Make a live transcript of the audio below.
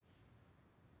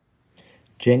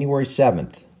January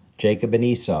 7th, Jacob and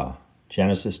Esau,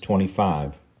 Genesis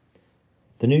 25.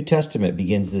 The New Testament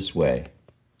begins this way.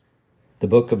 The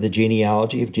book of the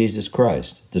genealogy of Jesus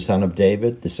Christ, the son of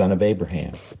David, the son of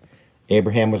Abraham.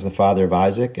 Abraham was the father of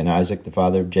Isaac, and Isaac the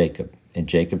father of Jacob, and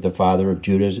Jacob the father of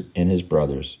Judah and his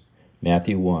brothers.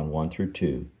 Matthew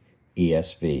 1:1-2,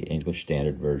 ESV, English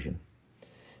Standard Version.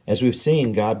 As we've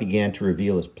seen, God began to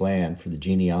reveal his plan for the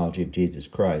genealogy of Jesus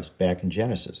Christ back in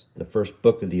Genesis, the first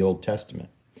book of the Old Testament.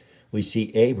 We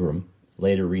see Abram,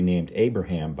 later renamed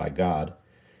Abraham by God,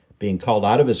 being called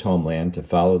out of his homeland to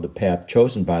follow the path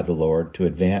chosen by the Lord to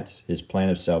advance his plan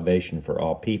of salvation for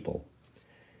all people.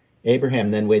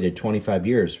 Abraham then waited 25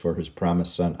 years for his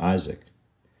promised son Isaac.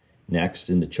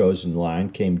 Next in the chosen line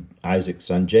came Isaac's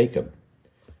son Jacob.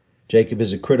 Jacob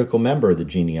is a critical member of the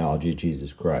genealogy of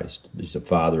Jesus Christ. He's the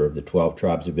father of the 12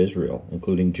 tribes of Israel,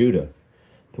 including Judah,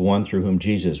 the one through whom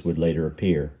Jesus would later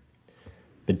appear.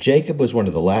 But Jacob was one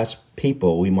of the last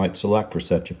people we might select for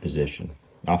such a position.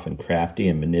 Often crafty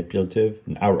and manipulative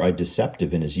and outright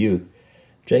deceptive in his youth,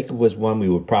 Jacob was one we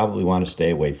would probably want to stay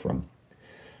away from.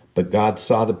 But God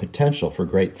saw the potential for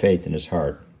great faith in his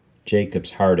heart.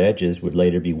 Jacob's hard edges would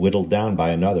later be whittled down by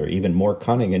another, even more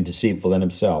cunning and deceitful than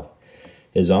himself,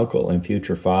 his uncle and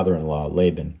future father-in-law,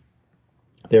 Laban.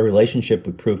 Their relationship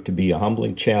would prove to be a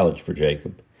humbling challenge for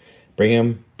Jacob,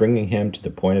 bringing him to the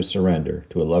point of surrender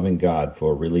to a loving God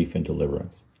for relief and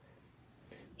deliverance.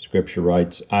 Scripture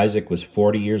writes, Isaac was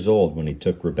 40 years old when he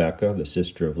took Rebekah, the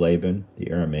sister of Laban, the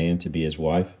Aramean, to be his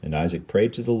wife, and Isaac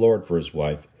prayed to the Lord for his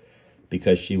wife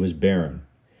because she was barren.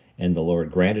 And the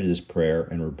Lord granted his prayer,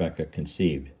 and Rebekah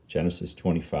conceived. Genesis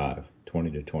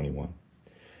 25:20-21.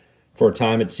 For a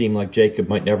time it seemed like Jacob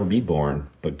might never be born,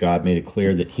 but God made it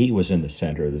clear that he was in the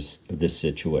center of this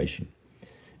situation.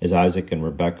 As Isaac and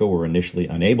Rebekah were initially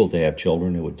unable to have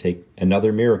children, it would take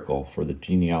another miracle for the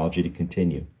genealogy to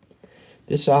continue.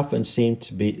 This often seems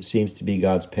to be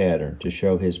God's pattern to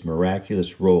show his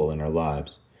miraculous role in our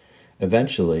lives.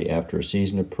 Eventually, after a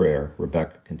season of prayer,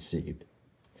 Rebekah conceived.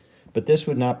 But this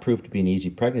would not prove to be an easy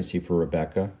pregnancy for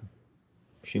Rebekah.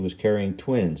 She was carrying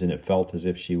twins, and it felt as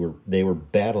if they were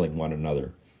battling one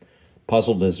another.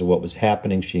 Puzzled as to what was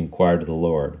happening, she inquired of the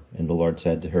Lord, and the Lord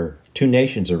said to her, 2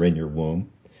 nations are in your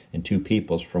womb, and 2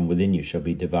 peoples from within you shall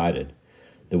be divided.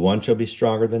 The one shall be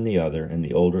stronger than the other, and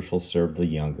the older shall serve the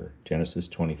younger. Genesis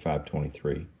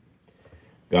 25:23.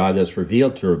 God has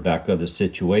revealed to Rebekah the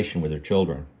situation with her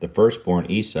children. The firstborn,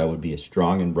 Esau, would be a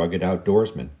strong and rugged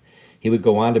outdoorsman. He would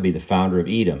go on to be the founder of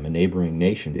Edom, a neighboring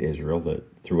nation to Israel that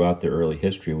throughout their early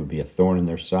history would be a thorn in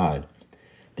their side.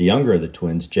 The younger of the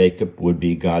twins, Jacob, would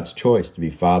be God's choice to be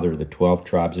father of the 12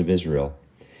 tribes of Israel.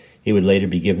 He would later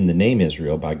be given the name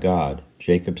Israel by God.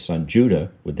 Jacob's son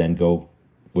Judah would then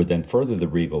further the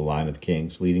regal line of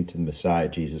kings, leading to the Messiah,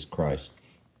 Jesus Christ,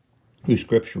 who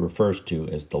Scripture refers to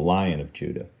as the Lion of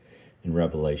Judah in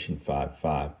Revelation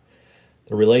 5:5.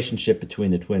 The relationship between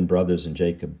the twin brothers and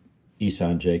Esau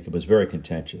and Jacob was very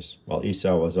contentious. While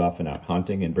Esau was often out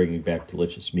hunting and bringing back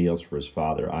delicious meals for his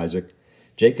father, Isaac,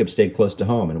 Jacob stayed close to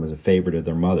home and was a favorite of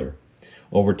their mother.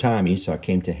 Over time, Esau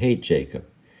came to hate Jacob.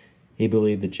 He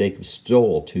believed that Jacob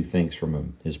stole 2 things from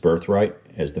him, his birthright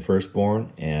as the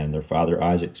firstborn and their father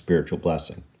Isaac's spiritual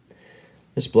blessing.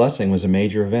 This blessing was a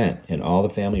major event, and all the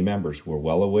family members were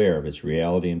well aware of its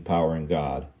reality and power in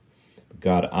God. But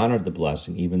God honored the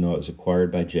blessing even though it was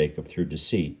acquired by Jacob through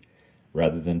deceit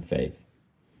rather than faith.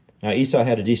 Now Esau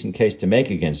had a decent case to make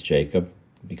against Jacob,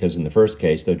 because in the first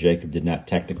case, though Jacob did not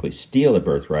technically steal a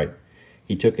birthright,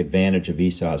 he took advantage of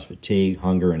Esau's fatigue,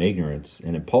 hunger, and ignorance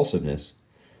and impulsiveness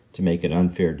to make an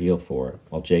unfair deal for it,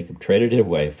 while Jacob traded it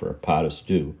away for a pot of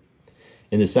stew.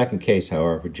 In the second case,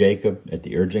 however, Jacob, at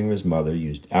the urging of his mother,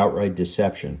 used outright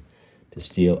deception to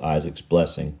steal Isaac's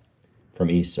blessing from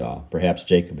Esau. Perhaps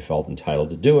Jacob felt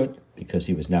entitled to do it because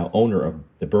he was now owner of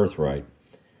the birthright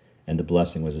and the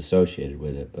blessing was associated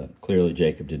with it, but clearly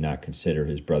Jacob did not consider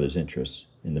his brother's interests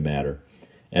in the matter.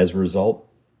 As a result,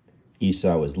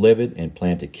 Esau was livid and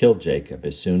planned to kill Jacob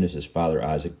as soon as his father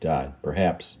Isaac died,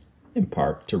 perhaps in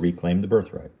part to reclaim the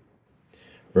birthright.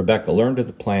 Rebekah learned of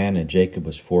the plan, and Jacob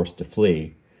was forced to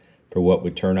flee for what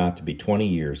would turn out to be 20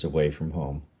 years away from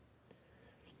home.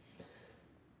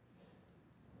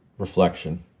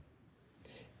 Reflection.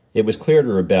 It was clear to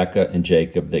Rebekah and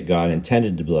Jacob that God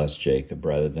intended to bless Jacob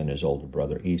rather than his older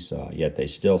brother Esau, yet they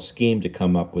still schemed to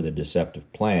come up with a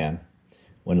deceptive plan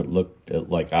when it looked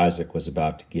like Isaac was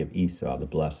about to give Esau the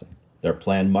blessing. Their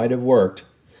plan might have worked,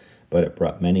 but it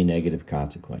brought many negative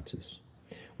consequences.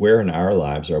 Where in our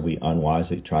lives are we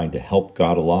unwisely trying to help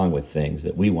God along with things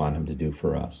that we want him to do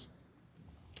for us?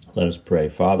 Let us pray.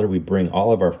 Father, we bring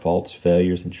all of our faults,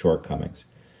 failures, and shortcomings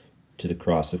to the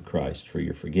cross of Christ for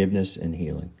your forgiveness and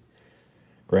healing.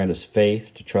 Grant us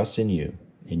faith to trust in you,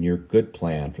 in your good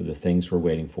plan for the things we're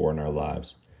waiting for in our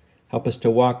lives. Help us to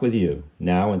walk with you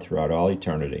now and throughout all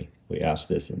eternity. We ask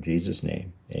this in Jesus'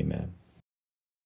 name. Amen.